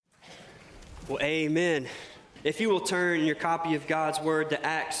Well, amen. If you will turn your copy of God's Word to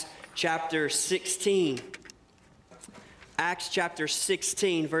Acts chapter 16. Acts chapter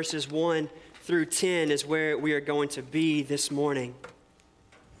 16, verses 1 through 10 is where we are going to be this morning.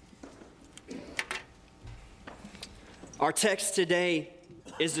 Our text today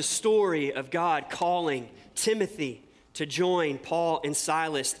is the story of God calling Timothy to join Paul and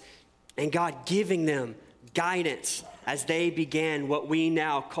Silas, and God giving them guidance as they began what we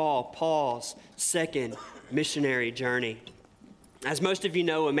now call Paul's second missionary journey. As most of you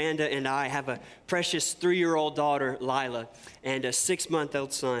know, Amanda and I have a precious 3-year-old daughter, Lila, and a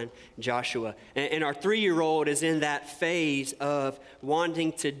 6-month-old son, Joshua. And our 3-year-old is in that phase of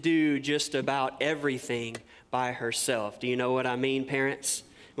wanting to do just about everything by herself. Do you know what I mean, parents?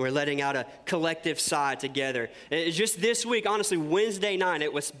 We're letting out a collective sigh together. Just this week, honestly, Wednesday night,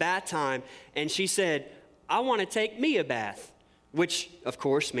 it was bath time, and she said, I want to take me a bath, which, of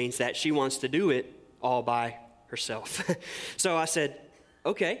course, means that she wants to do it all by herself. So I said,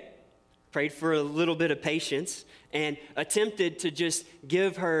 okay, prayed for a little bit of patience and attempted to just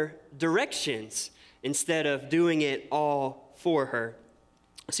give her directions instead of doing it all for her.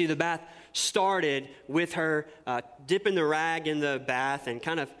 See, the bath started with her dipping the rag in the bath and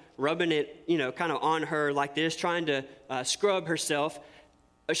kind of rubbing it, kind of on her like this, trying to scrub herself.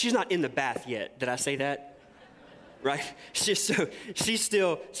 She's not in the bath yet. Did I say that? Right? She's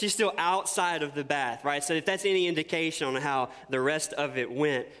still outside of the bath, right? So if that's any indication on how the rest of it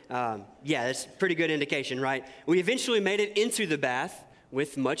went, that's a pretty good indication, right? We eventually made it into the bath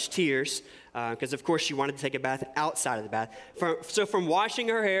with much tears, because of course she wanted to take a bath outside of the bath. So from washing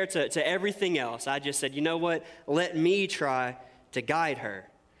her hair to everything else, I just said, you know what? Let me try to guide her.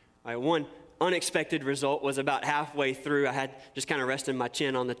 All right, one unexpected result was about halfway through, I had just kind of resting my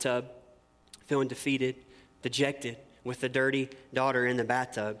chin on the tub, feeling defeated, dejected with the dirty daughter in the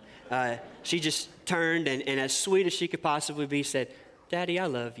bathtub. She just turned and as sweet as she could possibly be said, Daddy, I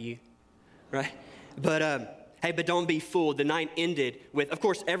love you, right? But don't be fooled. The night ended with, of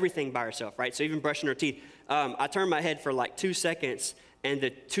course, everything by herself, right? So even brushing her teeth. I turned my head for like 2 seconds and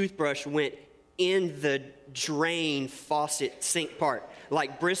the toothbrush went in the drain faucet sink part,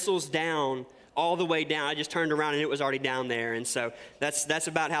 like bristles down all the way down. I just turned around and it was already down there. And so that's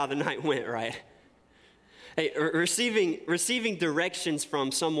about how the night went, right? Hey, receiving directions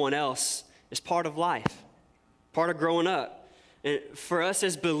from someone else is part of life, part of growing up. And for us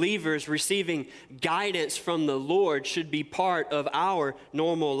as believers, receiving guidance from the Lord should be part of our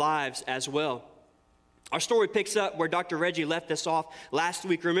normal lives as well. Our story picks up where Dr. Reggie left us off last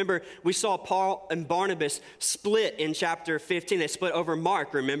week. Remember, we saw Paul and Barnabas split in chapter 15. They split over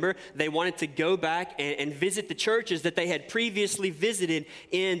Mark, remember? They wanted to go back and visit the churches that they had previously visited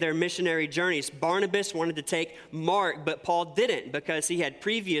in their missionary journeys. Barnabas wanted to take Mark, but Paul didn't because he had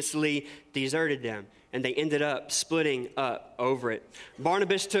previously deserted them. And they ended up splitting up over it.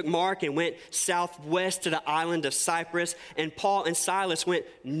 Barnabas took Mark and went southwest to the island of Cyprus, and Paul and Silas went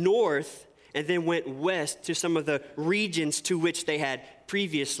north and then went west to some of the regions to which they had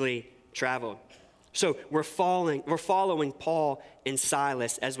previously traveled. So we're following Paul and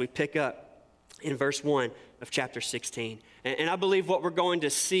Silas as we pick up in verse 1 of chapter 16. And I believe what we're going to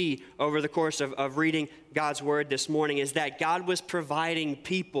see over the course of reading God's word this morning is that God was providing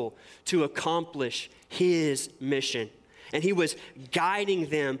people to accomplish his mission. And he was guiding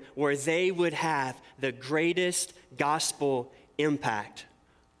them where they would have the greatest gospel impact.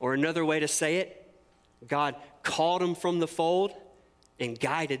 Or another way to say it, God called them from the fold and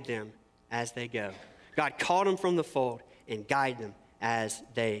guided them as they go. God called them from the fold and guided them as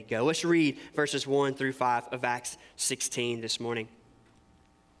they go. Let's read verses 1 through 5 of Acts 16 this morning.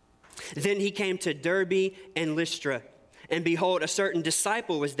 Then he came to Derbe and Lystra, and behold, a certain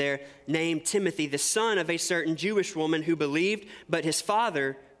disciple was there named Timothy, the son of a certain Jewish woman who believed, but his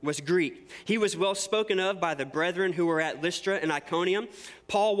father was Greek. He was well spoken of by the brethren who were at Lystra and Iconium.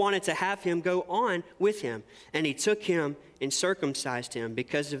 Paul wanted to have him go on with him, and he took him and circumcised him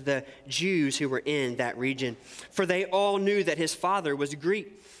because of the Jews who were in that region. For they all knew that his father was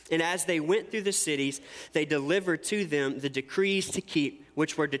Greek. And as they went through the cities, they delivered to them the decrees to keep,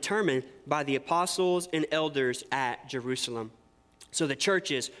 which were determined by the apostles and elders at Jerusalem. So the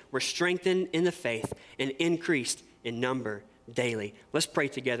churches were strengthened in the faith and increased in number daily. Let's pray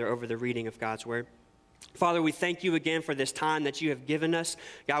together over the reading of God's word. Father, we thank you again for this time that you have given us.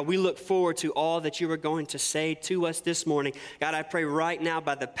 God, we look forward to all that you are going to say to us this morning. God, I pray right now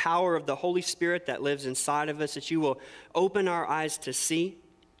by the power of the Holy Spirit that lives inside of us that you will open our eyes to see,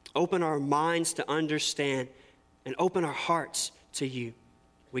 open our minds to understand, and open our hearts to you.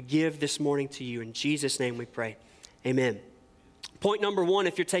 We give this morning to you. In Jesus' name we pray. Amen. Point number one,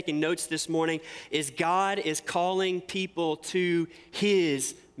 if you're taking notes this morning, is God is calling people to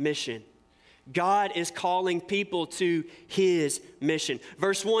his mission. God is calling people to his mission.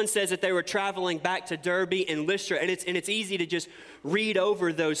 Verse 1 says that they were traveling back to Derbe and Lystra, and it's easy to just read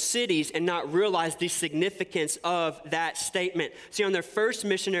over those cities and not realize the significance of that statement. See, on their first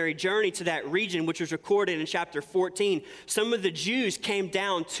missionary journey to that region, which was recorded in chapter 14, some of the Jews came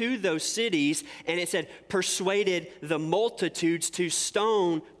down to those cities, and it said, persuaded the multitudes to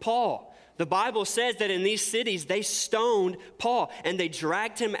stone Paul. The Bible says that in these cities, they stoned Paul and they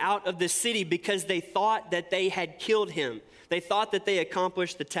dragged him out of the city because they thought that they had killed him. They thought that they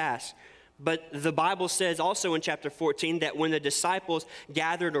accomplished the task. But the Bible says also in chapter 14 that when the disciples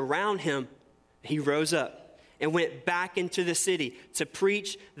gathered around him, he rose up and went back into the city to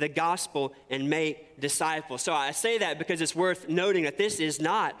preach the gospel and make disciples. So I say that because it's worth noting that this is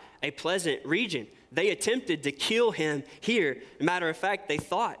not a pleasant region. They attempted to kill him here. As a matter of fact, they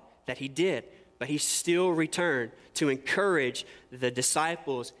thought that he did, but he still returned to encourage the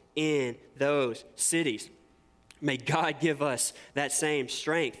disciples in those cities. May God give us that same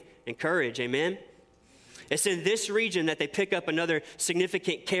strength and courage, amen? It's in this region that they pick up another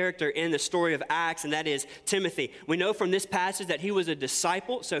significant character in the story of Acts, and that is Timothy. We know from this passage that he was a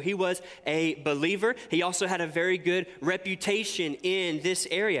disciple, so he was a believer. He also had a very good reputation in this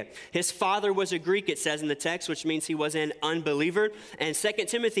area. His father was a Greek, it says in the text, which means he was an unbeliever. And 2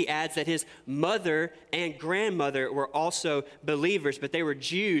 Timothy adds that his mother and grandmother were also believers, but they were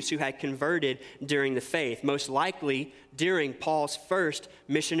Jews who had converted during the faith, most likely during Paul's first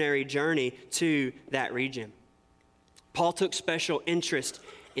missionary journey to that region. Paul took special interest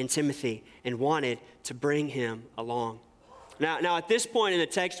in Timothy and wanted to bring him along. Now, at this point in the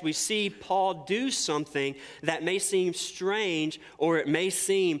text, we see Paul do something that may seem strange or it may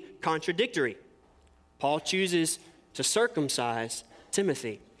seem contradictory. Paul chooses to circumcise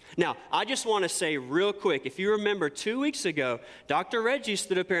Timothy. Now, I just want to say real quick, if you remember 2 weeks ago, Dr. Reggie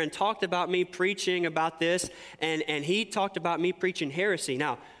stood up here and talked about me preaching about this, and he talked about me preaching heresy.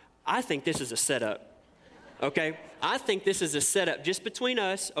 Now, I think this is a setup, okay? I think this is a setup just between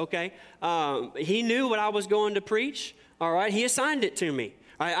us, okay? He knew what I was going to preach, all right? He assigned it to me.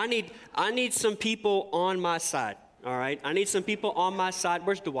 All right? I need some people on my side, all right? I need some people on my side.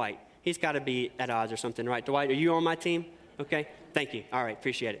 Where's Dwight? He's got to be at odds or something, right? Dwight, are you on my team? Okay, thank you. All right,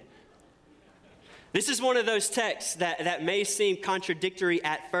 appreciate it. This is one of those texts that may seem contradictory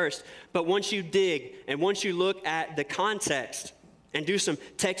at first, but once you dig and once you look at the context and do some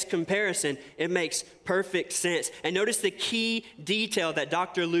text comparison, it makes perfect sense. And notice the key detail that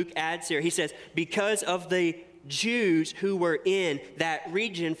Dr. Luke adds here. He says, because of the Jews who were in that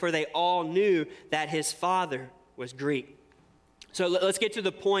region, for they all knew that his father was Greek. So let's get to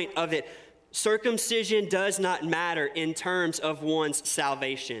the point of it. Circumcision does not matter in terms of one's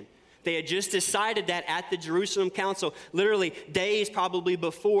salvation. They had just decided that at the Jerusalem Council, literally days probably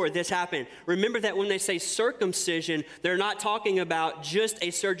before this happened. Remember that when they say circumcision, they're not talking about just a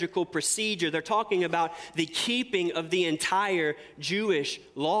surgical procedure. They're talking about the keeping of the entire Jewish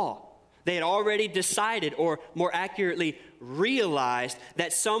law. They had already decided, or more accurately, realized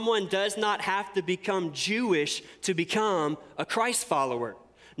that someone does not have to become Jewish to become a Christ follower.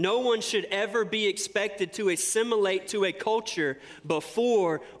 No one should ever be expected to assimilate to a culture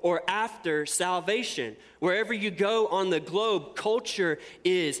before or after salvation. Wherever you go on the globe, culture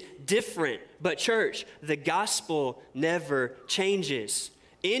is different. But church, the gospel never changes.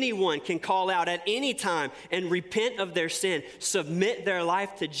 Anyone can call out at any time and repent of their sin, submit their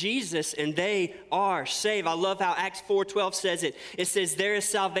life to Jesus, and they are saved. I love how Acts 4:12 says it. It says, there is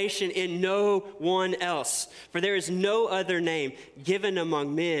salvation in no one else, for there is no other name given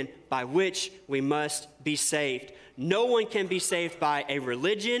among men by which we must be saved. No one can be saved by a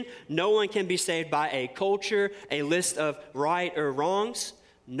religion. No one can be saved by a culture, a list of right or wrongs.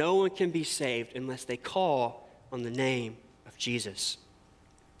 No one can be saved unless they call on the name of Jesus.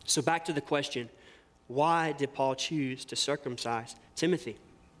 So back to the question, why did Paul choose to circumcise Timothy?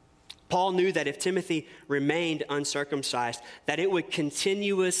 Paul knew that if Timothy remained uncircumcised, that it would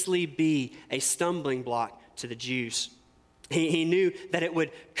continuously be a stumbling block to the Jews. He knew that it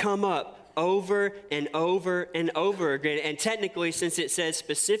would come up over and over and over again. And technically, since it says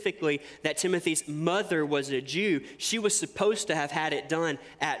specifically that Timothy's mother was a Jew, she was supposed to have had it done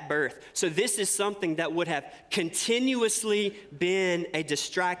at birth. So this is something that would have continuously been a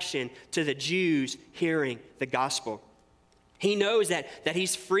distraction to the Jews hearing the gospel. He knows that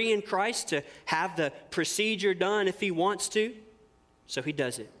he's free in Christ to have the procedure done if he wants to, so he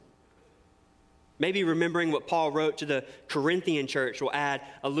does it. Maybe remembering what Paul wrote to the Corinthian church will add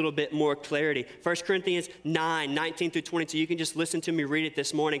a little bit more clarity. 1 Corinthians 9:19-22. You can just listen to me read it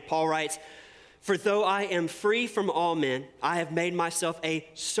this morning. Paul writes, "For though I am free from all men, I have made myself a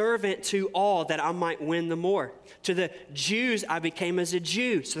servant to all that I might win the more. To the Jews I became as a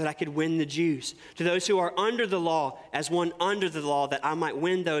Jew so that I could win the Jews. To those who are under the law, as one under the law, that I might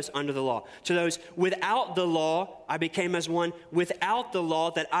win those under the law. To those without the law, I became as one without the law,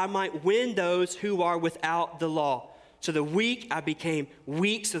 that I might win those who are without the law. To the weak I became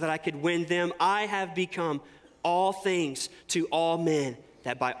weak so that I could win them. I have become all things to all men,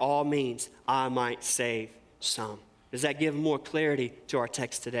 that by all means I might save some." Does that give more clarity to our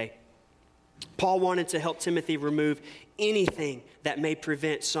text today? Paul wanted to help Timothy remove anything that may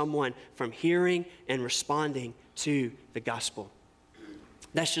prevent someone from hearing and responding to the gospel.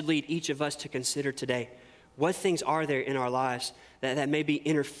 That should lead each of us to consider today, what things are there in our lives that may be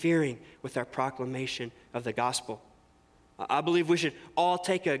interfering with our proclamation of the gospel? I believe we should all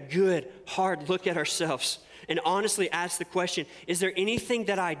take a good, hard look at ourselves and honestly ask the question, is there anything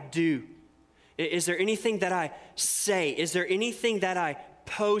that I do? Is there anything that I say? Is there anything that I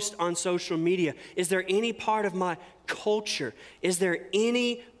post on social media? Is there any part of my culture? Is there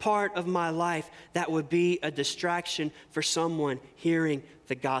any part of my life that would be a distraction for someone hearing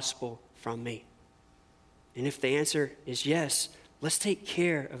the gospel from me? And if the answer is yes, let's take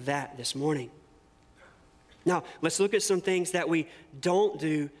care of that this morning. Now, let's look at some things that we don't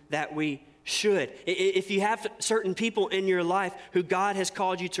do that we should. If you have certain people in your life who God has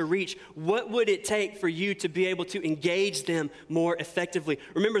called you to reach, what would it take for you to be able to engage them more effectively?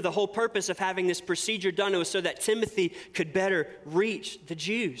 Remember, the whole purpose of having this procedure done was so that Timothy could better reach the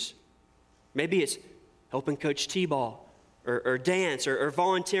Jews. Maybe it's helping coach T-ball or dance or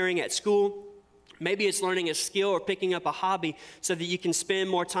volunteering at school. Maybe it's learning a skill or picking up a hobby so that you can spend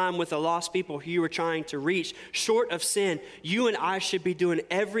more time with the lost people who you are trying to reach. Short of sin, you and I should be doing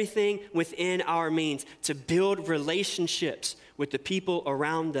everything within our means to build relationships with the people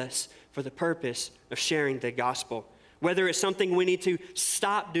around us for the purpose of sharing the gospel. Whether it's something we need to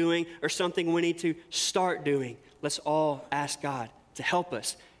stop doing or something we need to start doing, let's all ask God to help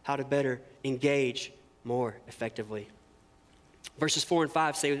us how to better engage more effectively. Verses 4 and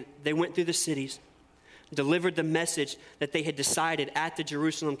 5 say they went through the cities, delivered the message that they had decided at the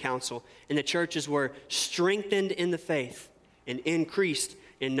Jerusalem council, and the churches were strengthened in the faith and increased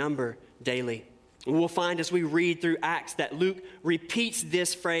in number daily. We'll find as we read through Acts that Luke repeats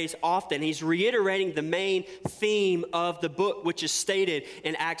this phrase often. He's reiterating the main theme of the book, which is stated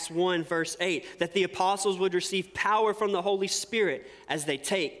in Acts 1, verse 8, that the apostles would receive power from the Holy Spirit as they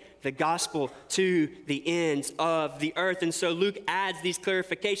take the gospel to the ends of the earth. And so Luke adds these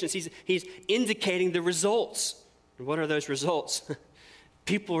clarifications. He's indicating the results. And what are those results?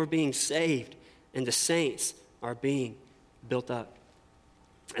 People are being saved, and the saints are being built up.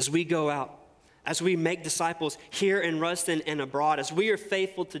 As we go out, as we make disciples here in Ruston and abroad, as we are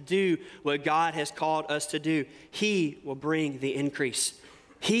faithful to do what God has called us to do, He will bring the increase.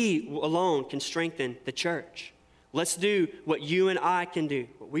 He alone can strengthen the church. Let's do what you and I can do,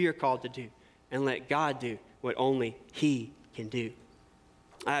 what we are called to do, and let God do what only He can do.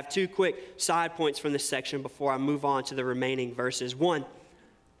 I have two quick side points from this section before I move on to the remaining verses. One,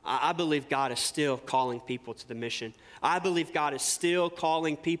 I believe God is still calling people to the mission. I believe God is still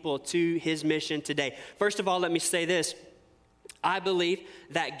calling people to His mission today. First of all, let me say this. I believe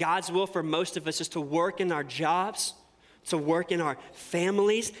that God's will for most of us is to work in our jobs, to work in our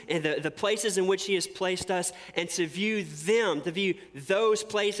families and the places in which He has placed us, and to view those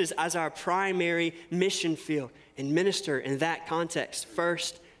places as our primary mission field and minister in that context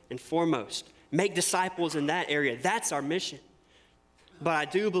first and foremost. Make disciples in that area. That's our mission. But I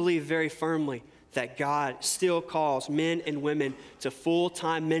do believe very firmly that God still calls men and women to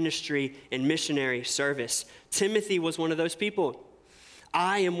full-time ministry and missionary service. Timothy was one of those people.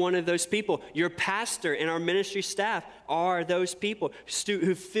 I am one of those people. Your pastor and our ministry staff are those people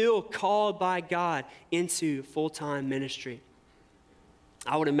who feel called by God into full-time ministry.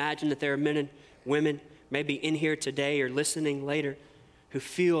 I would imagine that there are men and women maybe in here today or listening later who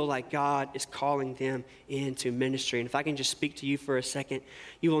feel like God is calling them into ministry. And if I can just speak to you for a second,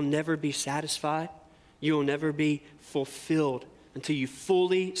 you will never be satisfied. You will never be fulfilled until you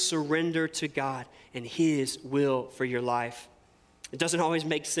fully surrender to God and His will for your life. It doesn't always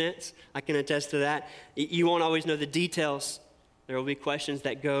make sense. I can attest to that. You won't always know the details. There will be questions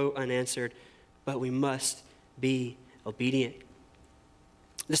that go unanswered, but we must be obedient.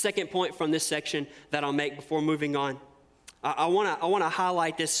 The second point from this section that I'll make before moving on, I want to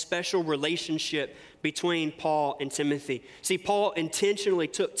highlight this special relationship between Paul and Timothy. See, Paul intentionally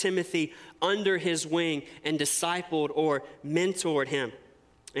took Timothy under his wing and discipled or mentored him.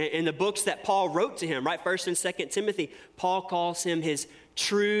 In the books that Paul wrote to him, right, 1st and 2nd Timothy, Paul calls him his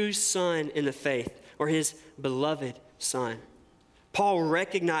true son in the faith, or his beloved son. Paul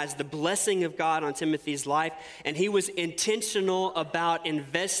recognized the blessing of God on Timothy's life, and he was intentional about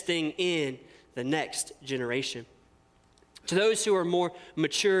investing in the next generation. To those who are more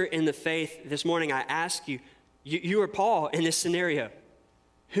mature in the faith this morning, I ask you, you are Paul in this scenario.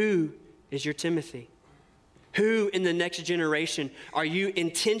 Who is your Timothy? Who in the next generation are you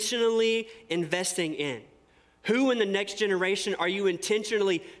intentionally investing in? Who in the next generation are you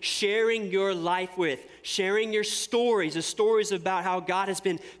intentionally sharing your life with, sharing your stories, the stories about how God has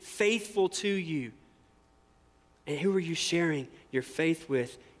been faithful to you? And who are you sharing your faith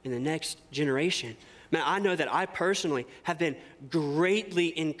with in the next generation? Man, I know that I personally have been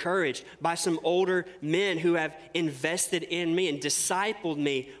greatly encouraged by some older men who have invested in me and discipled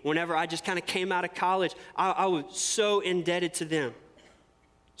me whenever I just kind of came out of college. I was so indebted to them.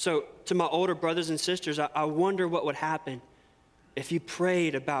 So to my older brothers and sisters, I wonder what would happen if you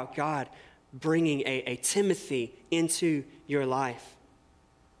prayed about God bringing a Timothy into your life.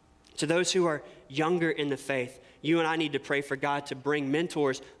 To those who are younger in the faith, you and I need to pray for God to bring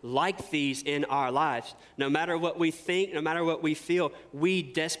mentors like these in our lives. No matter what we think, no matter what we feel, we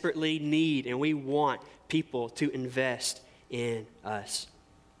desperately need and we want people to invest in us.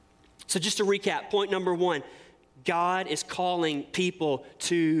 So just to recap, point number 1, God is calling people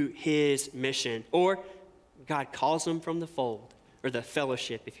to his mission, or God calls them from the fold, or the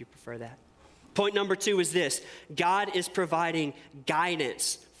fellowship if you prefer that. Point number 2 is this: God is providing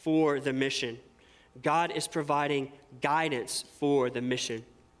guidance for the mission. God is providing guidance for the mission.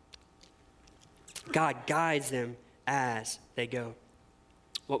 God guides them as they go.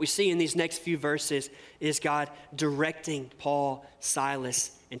 What we see in these next few verses is God directing Paul,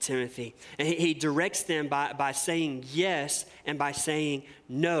 Silas, and Timothy. And he directs them by saying yes and by saying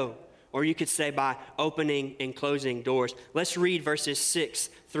no. Or you could say by opening and closing doors. Let's read verses 6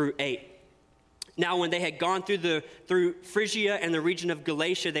 through 8. Now, when they had gone through Phrygia and the region of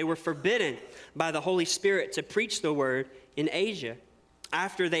Galatia, they were forbidden by the Holy Spirit to preach the word in Asia.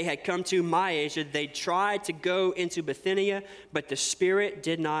 After they had come to Mysia, they tried to go into Bithynia, but the Spirit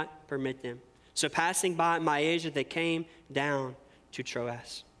did not permit them. So passing by Mysia, they came down to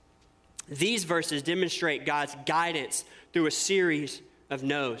Troas. These verses demonstrate God's guidance through a series of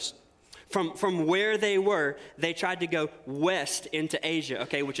no's. From where they were, they tried to go west into Asia,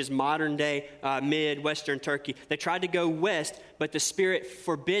 which is modern-day mid-western Turkey. They tried to go west, but the Spirit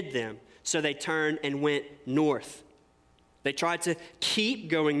forbid them, so they turned and went north. They tried to keep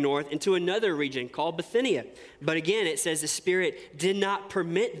going north into another region called Bithynia. But again, it says the Spirit did not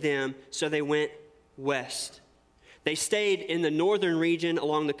permit them, so they went west. They stayed in the northern region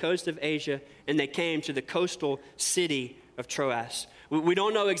along the coast of Asia, and they came to the coastal city of Troas. We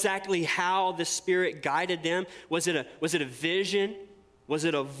don't know exactly how the Spirit guided them. Was it a vision? Was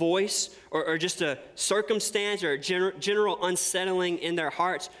it a voice? Or just a circumstance or a general unsettling in their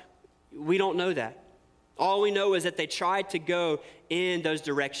hearts? We don't know that. All we know is that they tried to go in those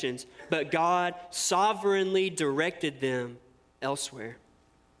directions, but God sovereignly directed them elsewhere.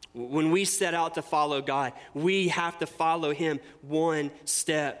 When we set out to follow God, we have to follow him one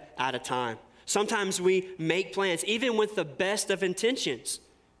step at a time. Sometimes we make plans, even with the best of intentions.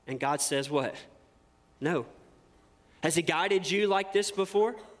 And God says what? No. Has he guided you like this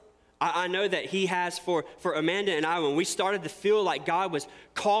before? I know that he has for Amanda and I. When we started to feel like God was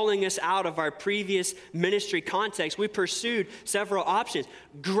calling us out of our previous ministry context, we pursued several options,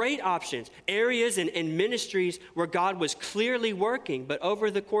 great options, areas and ministries where God was clearly working. But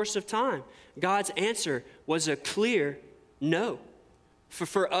over the course of time, God's answer was a clear no.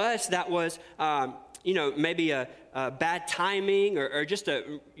 For us, that was, maybe a bad timing or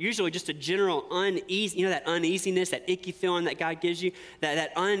usually just a general unease, that uneasiness, that icky feeling that God gives you,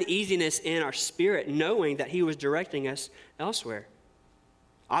 that uneasiness in our spirit, knowing that he was directing us elsewhere.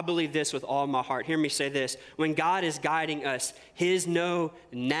 I believe this with all my heart. Hear me say this. When God is guiding us, his no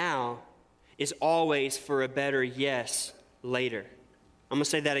now is always for a better yes later. I'm going to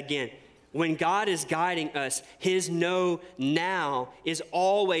say that again. When God is guiding us, his no now is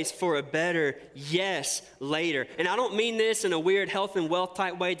always for a better yes later. And I don't mean this in a weird health and wealth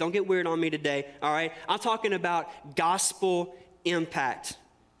type way. Don't get weird on me today, all right? I'm talking about gospel impact.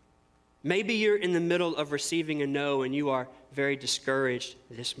 Maybe you're in the middle of receiving a no and you are very discouraged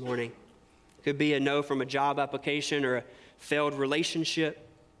this morning. It could be a no from a job application or a failed relationship,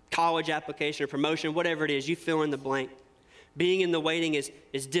 college application or promotion, whatever it is, you fill in the blank. Being in the waiting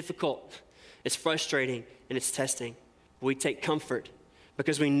is difficult, it's frustrating, and it's testing. But we take comfort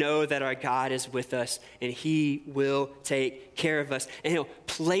because we know that our God is with us and he will take care of us. And he'll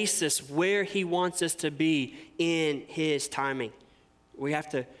place us where he wants us to be in his timing. We have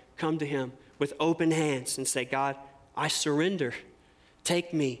to come to him with open hands and say, God, I surrender.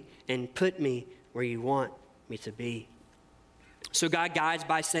 Take me and put me where you want me to be. So God guides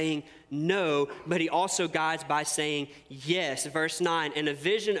by saying no, but he also guides by saying yes. Verse 9, and a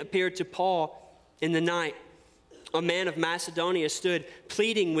vision appeared to Paul in the night. A man of Macedonia stood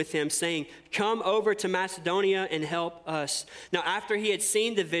pleading with him, saying, come over to Macedonia and help us. Now, after he had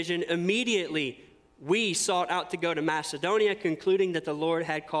seen the vision, immediately we sought out to go to Macedonia, concluding that the Lord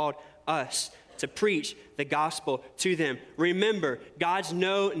had called us to preach the gospel to them. Remember, God's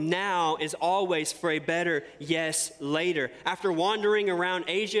no now is always for a better yes later. After wandering around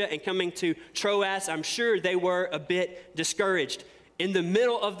Asia and coming to Troas, I'm sure they were a bit discouraged. In the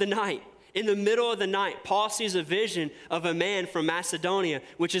middle of the night, Paul sees a vision of a man from Macedonia,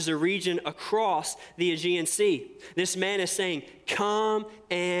 which is a region across the Aegean Sea. This man is saying, come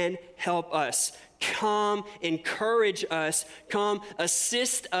and help us. Come encourage us. Come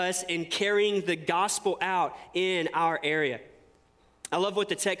assist us in carrying the gospel out in our area. I love what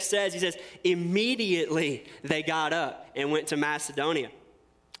the text says. He says, immediately they got up and went to Macedonia.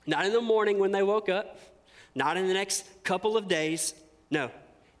 Not in the morning when they woke up, not in the next couple of days. No,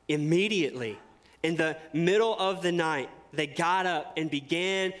 immediately in the middle of the night, they got up and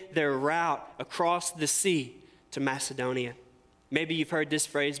began their route across the sea to Macedonia. Maybe you've heard this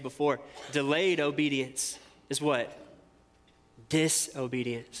phrase before. Delayed obedience is what?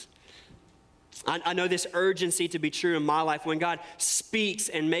 Disobedience. I know this urgency to be true in my life. When God speaks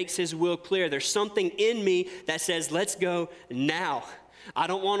and makes his will clear, there's something in me that says, let's go now. I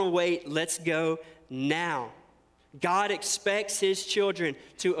don't want to wait. Let's go now. God expects his children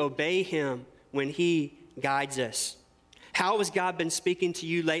to obey him when he guides us. How has God been speaking to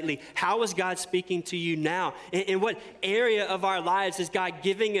you lately? How is God speaking to you now? In what area of our lives is God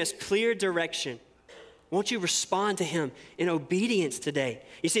giving us clear direction? Won't you respond to him in obedience today?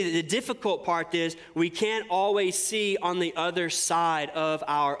 You see, the difficult part is we can't always see on the other side of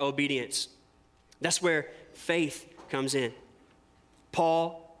our obedience. That's where faith comes in.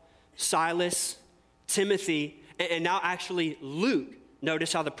 Paul, Silas, Timothy, and now actually Luke.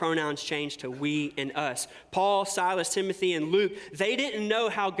 Notice how the pronouns change to we and us. Paul, Silas, Timothy, and Luke, they didn't know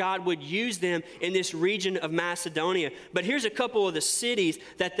how God would use them in this region of Macedonia. But here's a couple of the cities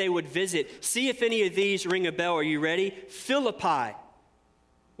that they would visit. See if any of these ring a bell. Are you ready? Philippi,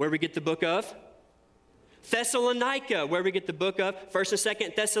 where we get the book of Thessalonica, where we get the book of 1st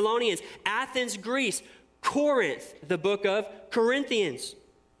and 2nd Thessalonians. Athens, Greece. Corinth, the book of Corinthians.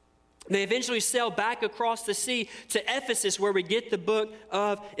 They eventually sail back across the sea to Ephesus, where we get the book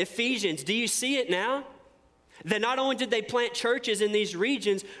of Ephesians. Do you see it now? That not only did they plant churches in these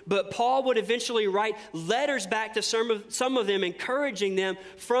regions, but Paul would eventually write letters back to some of them, encouraging them,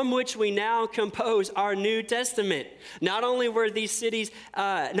 from which we now compose our New Testament. Not only were these cities,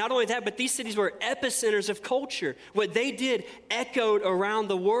 but these cities were epicenters of culture. What they did echoed around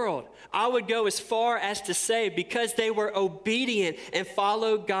the world. I would go as far as to say, because they were obedient and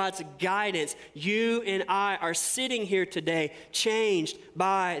followed God's guidance, you and I are sitting here today changed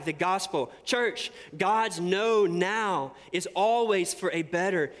by the gospel. Church, God's no now is always for a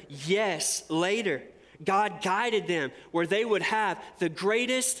better yes later. God guided them where they would have the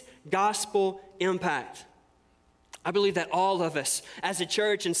greatest gospel impact. I believe that all of us as a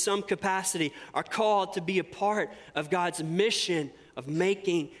church in some capacity are called to be a part of God's mission of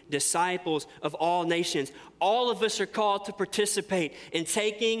making disciples of all nations. All of us are called to participate in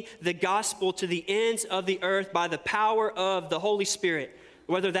taking the gospel to the ends of the earth by the power of the Holy Spirit.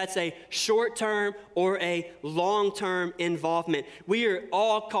 Whether that's a short-term or a long-term involvement. We are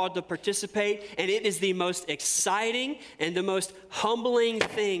all called to participate, and it is the most exciting and the most humbling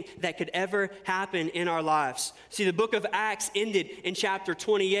thing that could ever happen in our lives. See, the book of Acts ended in chapter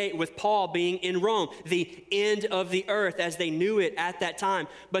 28 with Paul being in Rome, the end of the earth as they knew it at that time.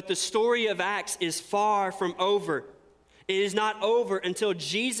 But the story of Acts is far from over. It is not over until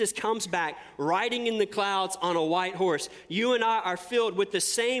Jesus comes back riding in the clouds on a white horse. You and I are filled with the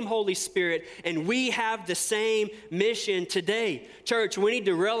same Holy Spirit, and we have the same mission today. Church, we need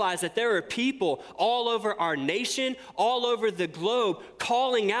to realize that there are people all over our nation, all over the globe,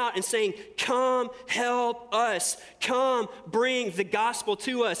 calling out and saying, come help us. Come bring the gospel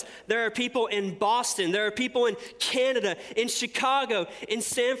to us. There are people in Boston. There are people in Canada, in Chicago, in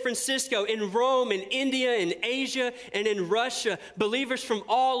San Francisco, in Rome, in India, in Asia, and in in Russia, believers from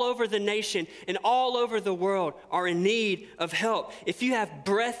all over the nation and all over the world are in need of help. If you have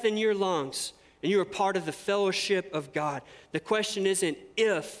breath in your lungs and you are part of the fellowship of God, the question isn't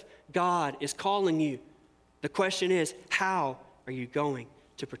if God is calling you. The question is, how are you going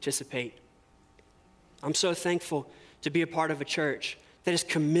to participate? I'm so thankful to be a part of a church that is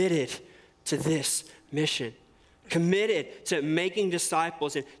committed to this mission, committed to making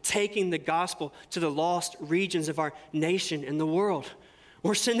disciples and taking the gospel to the lost regions of our nation and the world.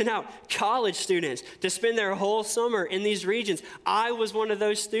 We're sending out college students to spend their whole summer in these regions. I was one of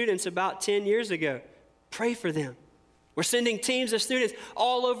those students about 10 years ago. Pray for them. We're sending teams of students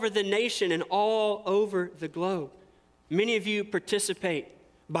all over the nation and all over the globe. Many of you participate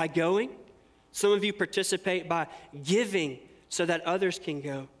by going. Some of you participate by giving so that others can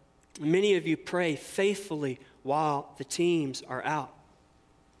go. Many of you pray faithfully while the teams are out.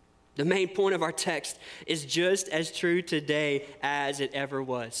 The main point of our text is just as true today as it ever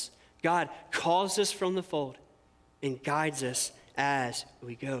was. God calls us from the fold and guides us as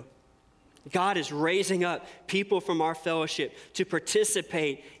we go. God is raising up people from our fellowship to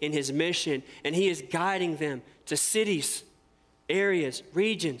participate in his mission, and he is guiding them to cities, areas,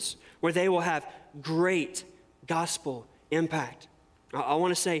 regions where they will have great gospel impact. I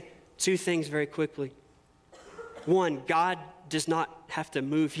want to say two things very quickly. One, God does not have to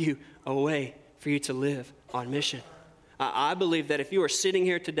move you away for you to live on mission. I believe that if you are sitting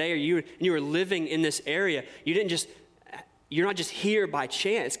here today or you are living in this area, you're not just here by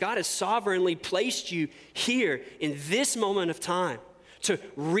chance. God has sovereignly placed you here in this moment of time to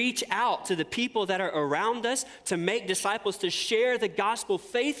reach out to the people that are around us, to make disciples, to share the gospel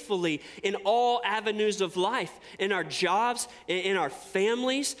faithfully in all avenues of life, in our jobs, in our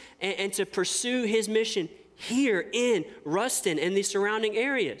families, and to pursue his mission here in Ruston and the surrounding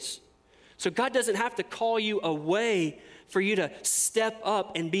areas. So God doesn't have to call you away for you to step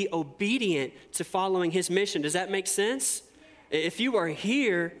up and be obedient to following his mission. Does that make sense? If you are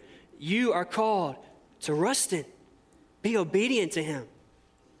here, you are called to Ruston. Be obedient to him.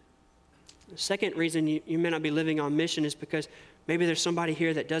 The second reason you may not be living on mission is because maybe there's somebody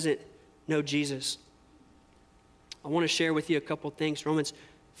here that doesn't know Jesus. I want to share with you a couple things. Romans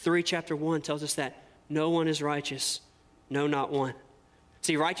 3, chapter 1 tells us that no one is righteous, no, not one.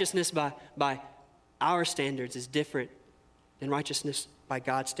 See, righteousness by our standards is different than righteousness by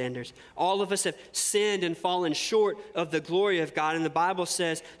God's standards. All of us have sinned and fallen short of the glory of God, and the Bible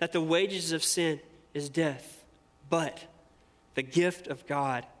says that the wages of sin is death, but the gift of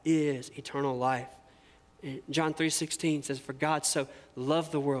God is eternal life. And John 3:16 says, "For God so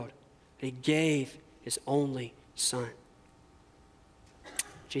loved the world that he gave his only Son."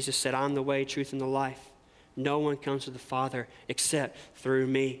 Jesus said, "I'm the way, truth, and the life. No one comes to the Father except through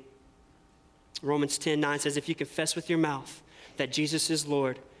me." Romans 10:9 says, "If you confess with your mouth that Jesus is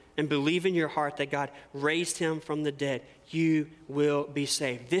Lord and believe in your heart that God raised him from the dead, you will be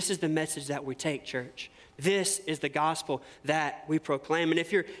saved." This is the message that we take, church. This is the gospel that we proclaim. And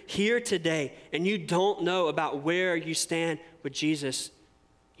if you're here today and you don't know about where you stand with Jesus,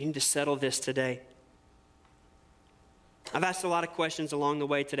 you need to settle this today. I've asked a lot of questions along the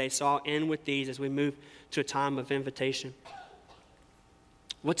way today, so I'll end with these as we move to a time of invitation.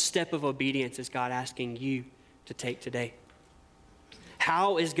 What step of obedience is God asking you to take today?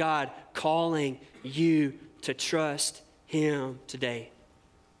 How is God calling you to trust him today?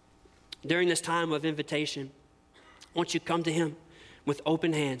 During this time of invitation, I want you to come to him with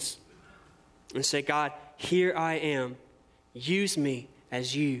open hands and say, "God, here I am. Use me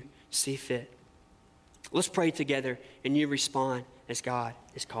as you see fit." Let's pray together and you respond as God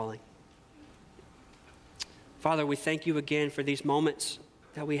is calling. Father, we thank you again for these moments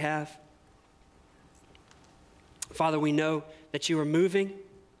that we have. Father, we know that you are moving.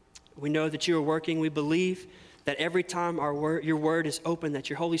 We know that you are working. We believe that every time your word is open, that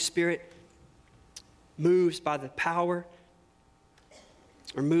your Holy Spirit moves by the power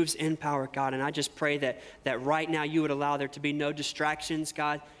or moves in power, God. And I just pray that right now you would allow there to be no distractions,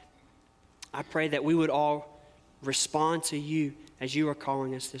 God. I pray that we would all respond to you as you are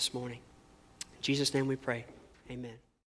calling us this morning. In Jesus' name we pray. Amen.